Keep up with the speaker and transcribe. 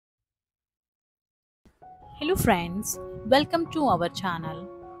Hello friends, welcome to our channel.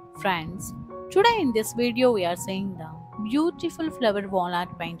 Friends, today in this video we are seeing the beautiful flower wall art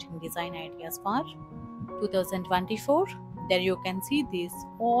painting design ideas for 2024. There you can see this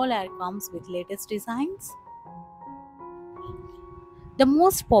all art comes with latest designs. The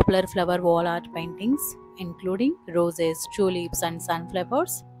most popular flower wall art paintings including roses, tulips and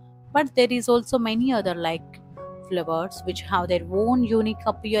sunflowers, but there is also many other like flowers which have their own unique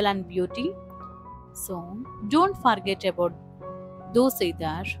appeal and beauty. So don't forget about those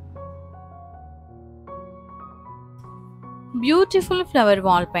either. Beautiful flower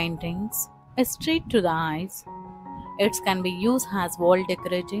wall paintings are straight to the eyes. It can be used as wall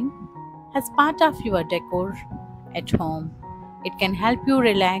decorating, as part of your decor at home. It can help you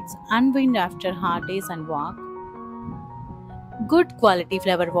relax, unwind after hard days and work. Good quality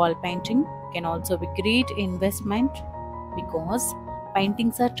flower wall painting can also be great investment because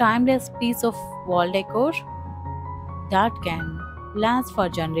paintings are timeless piece of wall decor that can last for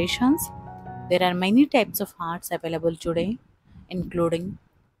generations. There are many types of arts available today, including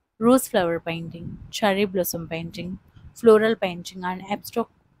rose flower painting, cherry blossom painting, floral painting, and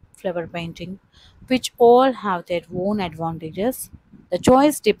abstract flower painting, which all have their own advantages. The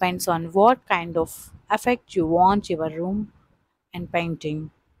choice depends on what kind of effect you want your room and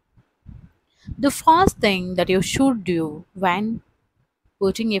painting. The first thing that you should do when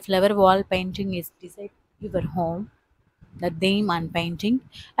putting a flower wall painting is decide your home, the theme and painting.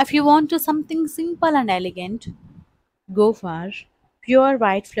 If you want to something simple and elegant, go for pure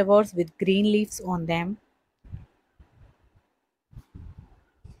white flowers with green leaves on them.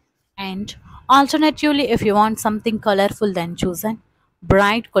 And alternatively, if you want something colorful, then choose an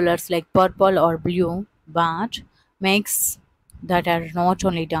bright colors like purple or blue, but makes that are not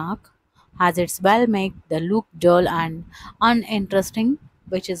only dark, as it's well make the look dull and uninteresting,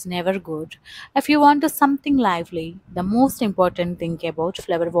 which is never good. If you want to something lively, the most important thing about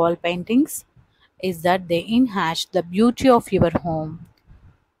flower wall paintings is that they enhance the beauty of your home.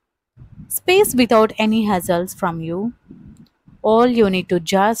 Space without any hassles from you. All you need to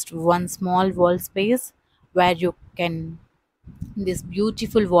just one small wall space where you can these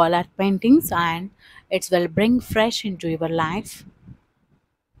beautiful wall art paintings and it will bring fresh into your life.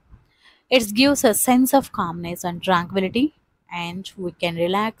 It gives a sense of calmness and tranquility, and we can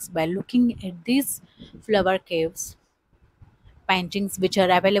relax by looking at these flower caves paintings which are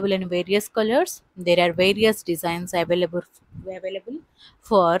available in various colors. There are various designs available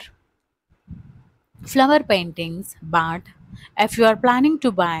for flower paintings, but if you are planning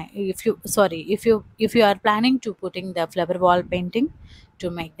to buy if you sorry if you are planning to putting the flower wall painting, to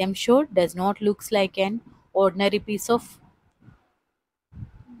make them sure does not looks like an ordinary piece of,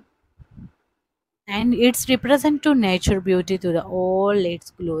 and it's represent to nature beauty to the all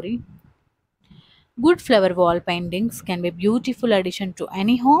its glory. Good flower wall paintings can be beautiful addition to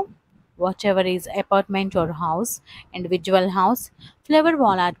any home, whatever is apartment or house, individual house. Flower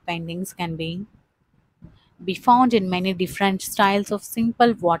wall art paintings can be found in many different styles of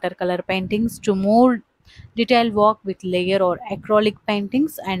simple watercolor paintings to more detailed work with layer or acrylic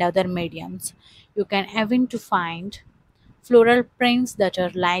paintings and other mediums. You can even to find floral prints that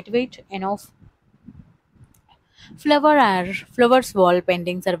are lightweight enough. Flowers wall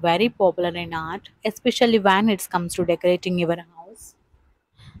paintings are very popular in art, especially when it comes to decorating your house.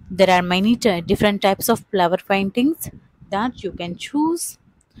 There are many different types of flower paintings that you can choose,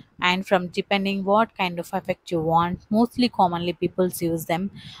 and from depending what kind of effect you want, mostly commonly people use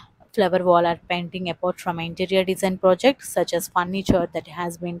them flower wall art painting apart from interior design projects such as furniture that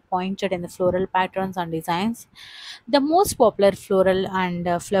has been pointed in the floral patterns and designs. The most popular floral and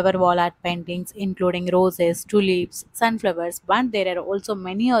flower wall art paintings including roses, tulips, sunflowers, but there are also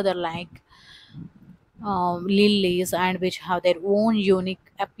many other like lilies and which have their own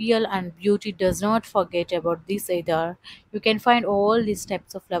unique appeal and beauty. Does not forget about this either. You can find all these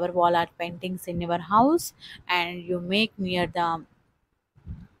types of flower wall art paintings in your house, and you make near the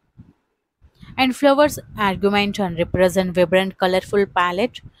and flowers argument and represent vibrant colorful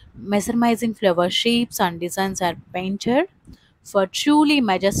palette. Mesmerizing flower shapes and designs are painted for truly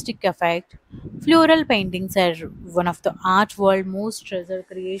majestic effect. Floral paintings are one of the art world most treasured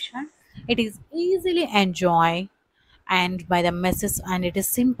creation. It is easily enjoyed and by the masses, and it is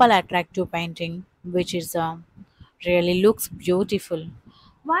simple attractive painting which is really looks beautiful.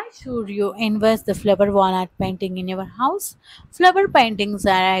 Why should you invest the flower wall art painting in your house? Flower paintings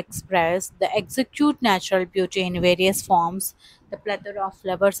are express the execute natural beauty in various forms. The plethora of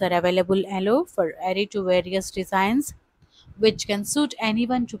flowers are available allow for airy to various designs which can suit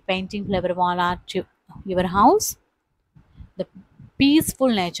anyone to painting flower wall art to your house. The peaceful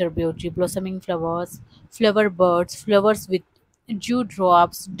nature beauty, blossoming flowers, flower birds, flowers with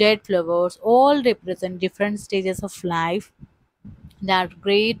dewdrops, dead flowers, all represent different stages of life. They are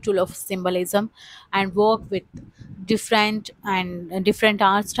great tool of symbolism and work with different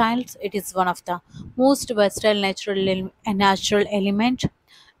art styles. It is one of the most versatile natural element,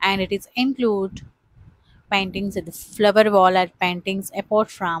 and it is include paintings at the flower wall art paintings apart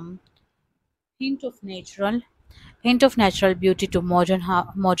from hint of natural beauty to modern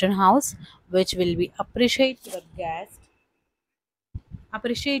house, which will be appreciate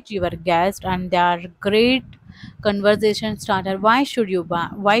your guest, and they are great conversation starter. Why should you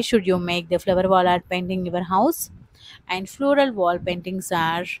make the flower wall art painting in your house? And floral wall paintings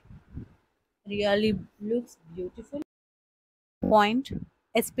are really looks beautiful point,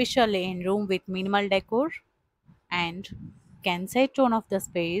 especially in room with minimal decor, and can set tone of the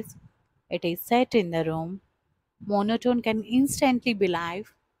space. It is set in the room. Monotone can instantly be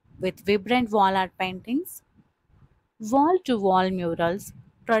live with vibrant wall art paintings, wall to wall murals,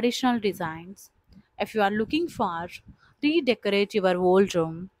 traditional designs. If you are looking for redecorate your old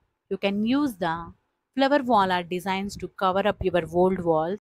room, you can use the flower wall art designs to cover up your old walls.